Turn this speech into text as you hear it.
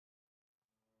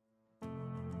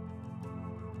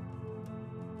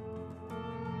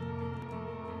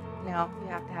Now, you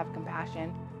have to have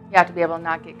compassion. You have to be able to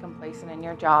not get complacent in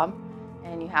your job.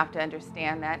 And you have to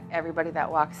understand that everybody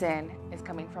that walks in is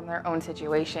coming from their own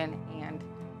situation. And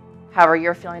however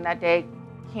you're feeling that day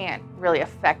can't really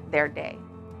affect their day.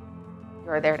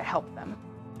 You're there to help them.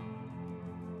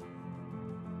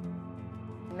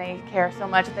 And they care so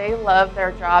much. They love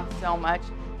their job so much.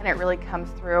 And it really comes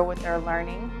through with their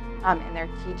learning and their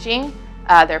teaching,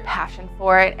 their passion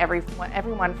for it.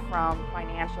 Everyone from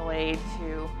financial aid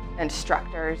to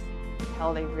instructors,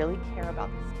 how they really care about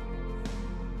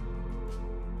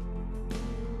this.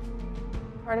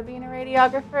 Part of being a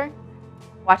radiographer,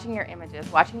 watching your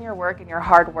images, watching your work and your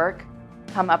hard work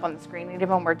come up on the screen. Even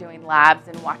when we're doing labs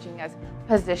and watching us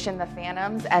position the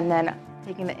phantoms and then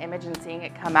taking the image and seeing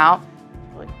it come out,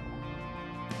 really